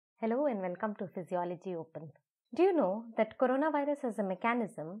Hello and welcome to Physiology Open. Do you know that coronavirus has a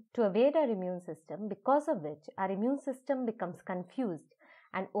mechanism to evade our immune system, because of which our immune system becomes confused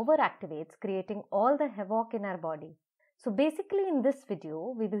and overactivates, creating all the havoc in our body? So basically in this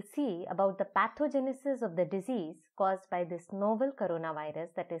video, we will see about the pathogenesis of the disease caused by this novel coronavirus,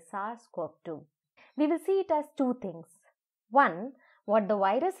 that is SARS-CoV-2. We will see it as two things. One, what the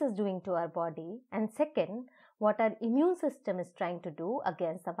virus is doing to our body, and second, what our immune system is trying to do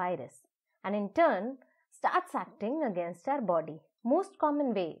against the virus, and in turn starts acting against our body. Most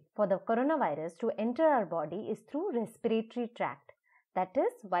common way for the coronavirus to enter our body is through respiratory tract, that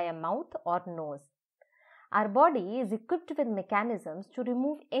is via mouth or nose. Our body is equipped with mechanisms to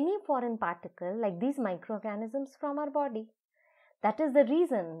remove any foreign particle like these microorganisms from our body. That is the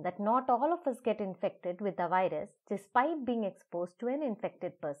reason that not all of us get infected with the virus despite being exposed to an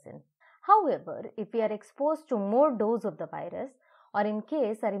infected person. However, if we are exposed to more dose of the virus, or in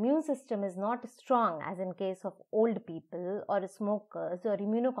case our immune system is not strong, as in case of old people or smokers or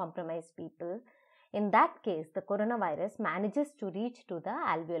immunocompromised people, in that case the coronavirus manages to reach to the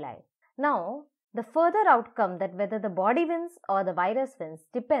alveoli. Now, the further outcome, that whether the body wins or the virus wins,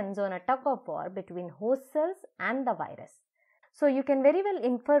 depends on a tug of war between host cells and the virus. So you can very well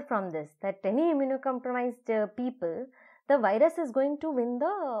infer from this that any immunocompromised people, the virus is going to win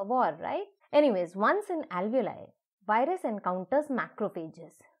the war, right? Anyways, once in alveoli, virus encounters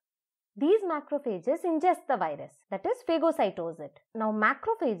macrophages. These macrophages ingest the virus, that is phagocytose it. Now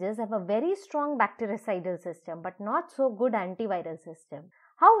macrophages have a very strong bactericidal system but not so good antiviral system.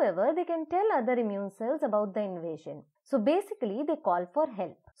 However, they can tell other immune cells about the invasion. So basically they call for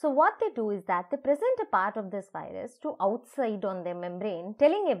help. So what they do is that they present a part of this virus to outside on their membrane,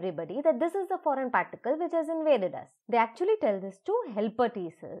 telling everybody that this is the foreign particle which has invaded us. They actually tell this to helper T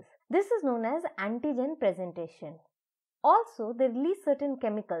cells. This is known as antigen presentation. Also, they release certain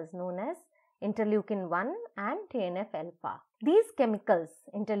chemicals known as interleukin 1 and TNF alpha. These chemicals,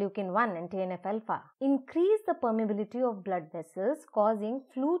 interleukin 1 and TNF alpha, increase the permeability of blood vessels, causing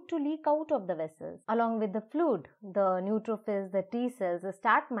fluid to leak out of the vessels. Along with the fluid, the neutrophils, the T cells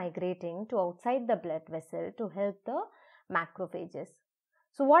start migrating to outside the blood vessel to help the macrophages.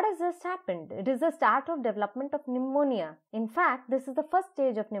 So what has just happened? It is the start of development of pneumonia. In fact, this is the first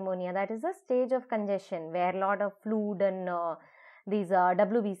stage of pneumonia, that is the stage of congestion, where a lot of fluid and these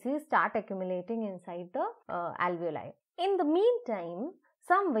WBCs start accumulating inside the alveoli. In the meantime,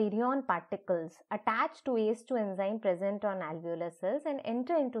 some virion particles attach to ACE2 enzyme present on alveolar cells and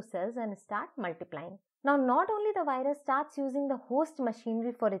enter into cells and start multiplying. Now, not only the virus starts using the host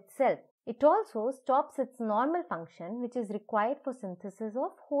machinery for itself, it also stops its normal function, which is required for synthesis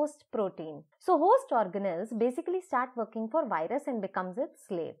of host protein. So, host organelles basically start working for virus and becomes its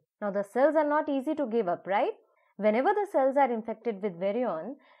slave. Now, the cells are not easy to give up, right? Whenever the cells are infected with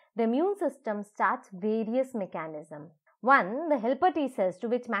virion, the immune system starts various mechanisms. One, the helper T cells, to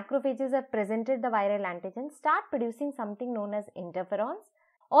which macrophages have presented the viral antigen, start producing something known as interferons.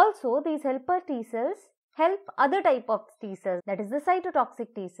 Also, these helper T cells help other type of T cells, that is the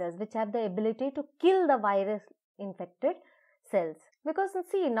cytotoxic T cells, which have the ability to kill the virus infected cells. Because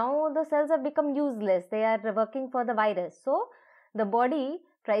see, now the cells have become useless, they are working for the virus. So, the body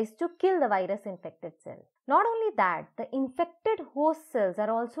tries to kill the virus infected cell. Not only that, the infected host cells are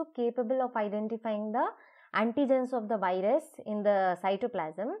also capable of identifying the antigens of the virus in the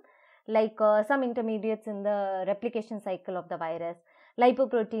cytoplasm, like some intermediates in the replication cycle of the virus,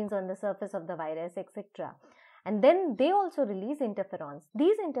 lipoproteins on the surface of the virus, etc. And then they also release interferons.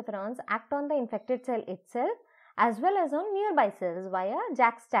 These interferons act on the infected cell itself as well as on nearby cells via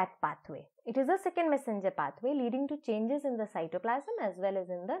JAK-STAT pathway. It is a second messenger pathway leading to changes in the cytoplasm as well as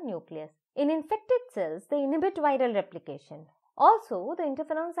in the nucleus. In infected cells, they inhibit viral replication. Also, the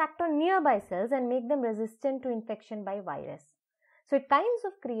interferons act on nearby cells and make them resistant to infection by virus. So, it kinds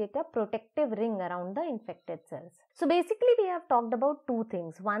of create a protective ring around the infected cells. So, basically we have talked about two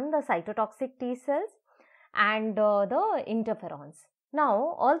things. One, the cytotoxic T cells and the interferons.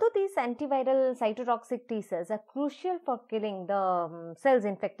 Now, although these antiviral cytotoxic T cells are crucial for killing the cells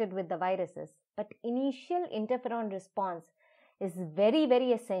infected with the viruses, but initial interferon response is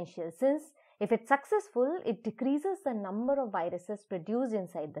very essential, since if it's successful, it decreases the number of viruses produced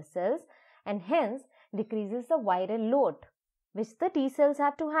inside the cells and hence decreases the viral load which the T cells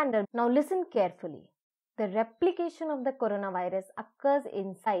have to handle. Now listen carefully. The replication of the coronavirus occurs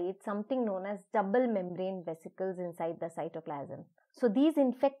inside something known as double membrane vesicles inside the cytoplasm. So these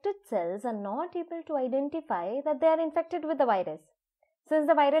infected cells are not able to identify that they are infected with the virus, since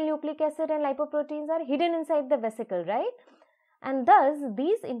the viral nucleic acid and lipoproteins are hidden inside the vesicle, right? and thus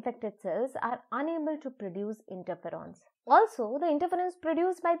these infected cells are unable to produce interferons. Also, the interferons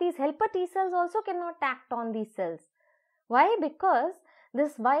produced by these helper T cells also cannot act on these cells. Why? Because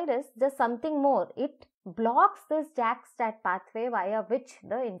this virus does something more. It blocks this JAK-STAT pathway via which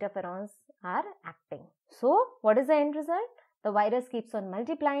the interferons are acting. So, what is the end result? The virus keeps on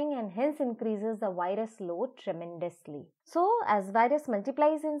multiplying and hence increases the virus load tremendously. So, as virus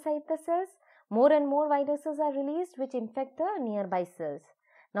multiplies inside the cells, more and more viruses are released which infect the nearby cells.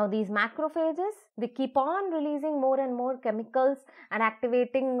 Now, these macrophages, they keep on releasing more and more chemicals and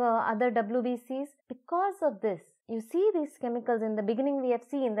activating other WBCs. Because of this, you see these chemicals in the beginning, we have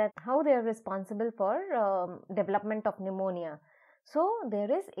seen that how they are responsible for development of pneumonia. So,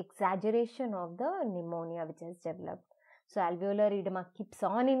 there is exaggeration of the pneumonia which has developed. So, alveolar edema keeps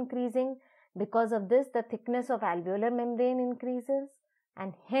on increasing. Because of this, the thickness of alveolar membrane increases,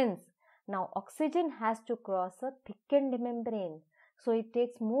 and hence, now oxygen has to cross a thickened membrane. So, it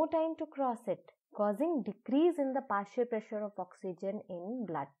takes more time to cross it, causing decrease in the partial pressure of oxygen in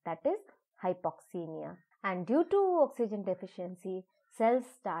blood, that is hypoxemia. And due to oxygen deficiency, cells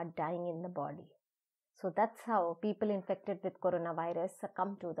start dying in the body. So, that's how people infected with coronavirus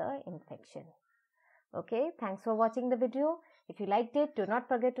succumb to the infection. Okay, thanks for watching the video. If you liked it, do not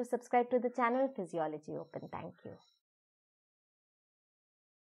forget to subscribe to the channel Physiology Open. Thank you.